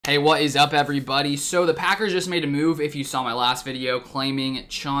Hey, what is up, everybody? So the Packers just made a move, if you saw my last video, claiming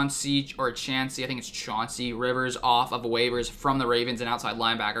Chauncey Rivers off of waivers from the Ravens, an outside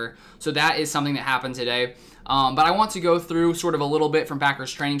linebacker. So that is something that happened today. But I want to go through sort of a little bit from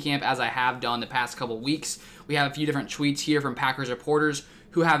Packers training camp, as I have done the past couple weeks. We have a few different tweets here from Packers reporters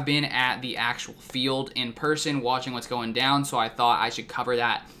who have been at the actual field in person watching what's going down, so I thought I should cover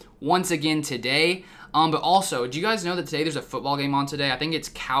that once again today. But also, do you guys know that today there's a football game on today? I think it's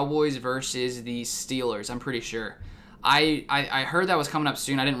Cowboys versus the Steelers. I'm pretty sure. I heard that was coming up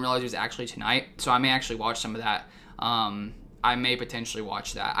soon. I didn't realize it was actually tonight, so I may actually watch some of that. I may potentially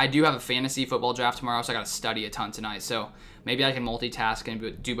watch that. I do have a fantasy football draft tomorrow, so I got to study a ton tonight. So maybe I can multitask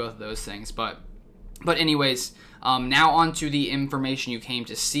and do both of those things. But anyways, now on to the information you came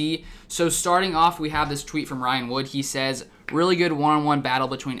to see. So starting off, we have this tweet from Ryan Wood. He says, really good one-on-one battle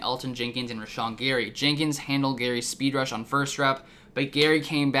between Elgton Jenkins and Rashawn Gary. Jenkins handled Gary's speed rush on first rep, but Gary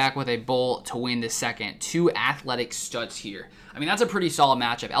came back with a bull to win the second. Two athletic studs here. I mean, that's a pretty solid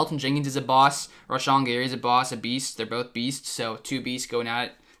matchup. Elgton Jenkins is a boss. Rashawn Gary is a boss, a beast. They're both beasts, so two beasts going at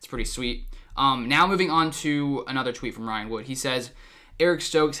it. It's pretty sweet. Now moving on to another tweet from Ryan Wood. He says, Eric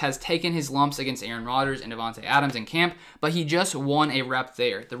Stokes has taken his lumps against Aaron Rodgers and Devontae Adams in camp, but he just won a rep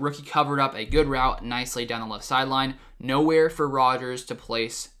there. The rookie covered up a good route nicely down the left sideline. Nowhere for Rodgers to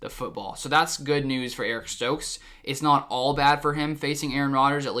place the football. So that's good news for Eric Stokes. It's not all bad for him facing Aaron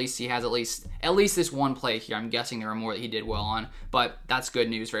Rodgers. At least he has at least this one play here. I'm guessing there are more that he did well on, but that's good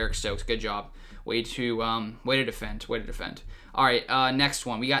news for Eric Stokes. Good job. Way to defend. Way to defend. All right, next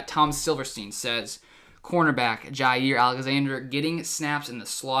one. We got Tom Silverstein says, cornerback Jaire Alexander getting snaps in the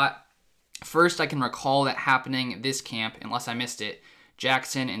slot. First, I can recall that happening this camp, unless I missed it.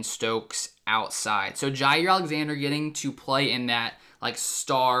 Jackson and Stokes outside. So Jaire Alexander getting to play in that like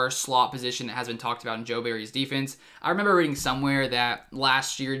star slot position that has been talked about in Joe Barry's defense. I remember reading somewhere that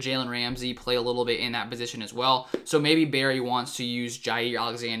last year Jalen Ramsey played a little bit in that position as well. So maybe Barry wants to use Jaire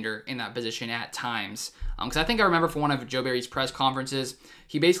Alexander in that position at times. Because I think I remember for one of Joe Barry's press conferences,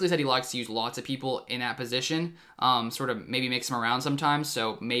 he basically said he likes to use lots of people in that position, sort of maybe mix them around sometimes.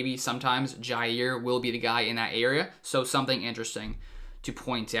 So maybe sometimes Jaire will be the guy in that area. So something interesting to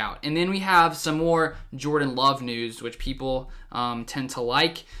point out. And then we have some more Jordan Love news, which people tend to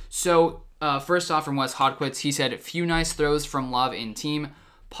like. So first off, from Wes Hodquist, he said, few nice throws from Love in team.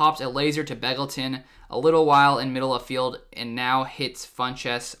 Popped a laser to Beggleton a little while in middle of field and now hits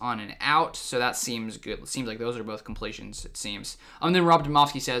Funchess on an out. So that seems good. It seems like those are both completions, it seems. And then Rob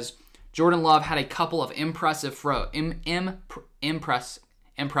Demovsky says, Jordan Love had a couple of impressive throws.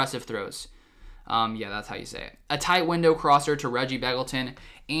 Yeah, that's how you say it. A tight window crosser to Reggie Beggleton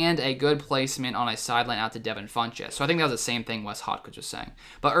and a good placement on a sideline out to Devin Funchess. So I think that was the same thing Wes Hodquist was saying.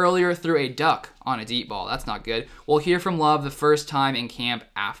 But earlier threw a duck on a deep ball. That's not good. We'll hear from Love the first time in camp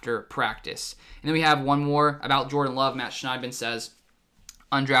after practice. And then we have one more about Jordan Love. Matt Schneidman says,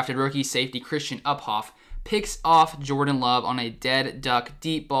 undrafted rookie safety Christian Uphoff picks off Jordan Love on a dead duck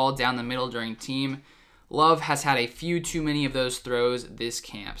deep ball down the middle during team. Love has had a few too many of those throws this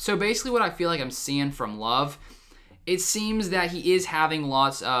camp. So basically what I feel like I'm seeing from Love, it seems that he is having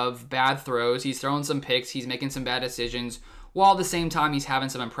lots of bad throws. He's throwing some picks. He's making some bad decisions, while at the same time he's having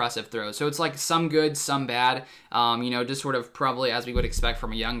some impressive throws. So it's like some good, some bad, just sort of probably as we would expect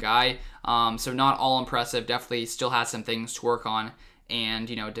from a young guy. So not all impressive. Definitely still has some things to work on and,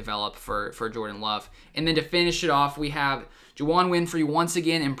 develop for Jordan Love. And then to finish it off, we have Juwann Winfree once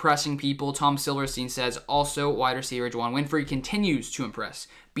again impressing people. Tom Silverstein says, also wide receiver Juwann Winfree continues to impress.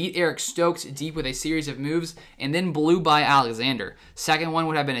 Beat Eric Stokes deep with a series of moves and then blew by Alexander. Second one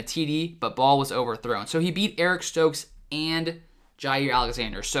would have been a TD, but ball was overthrown. So he beat Eric Stokes and Jaire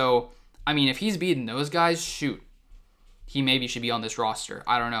Alexander. So, I mean, if he's beating those guys, shoot. He maybe should be on this roster.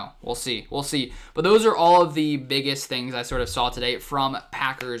 I don't know. We'll see. We'll see. But those are all of the biggest things I sort of saw today from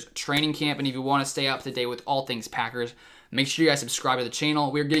Packers training camp. And if you want to stay up to date with all things Packers, make sure you guys subscribe to the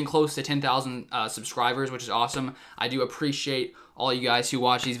channel. We're getting close to 10,000 subscribers, which is awesome. I do appreciate all you guys who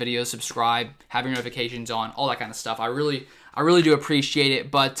watch these videos, subscribe, have your notifications on, all that kind of stuff. I really do appreciate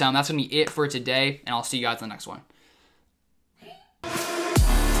it. But that's going to be it for today, and I'll see you guys in the next one.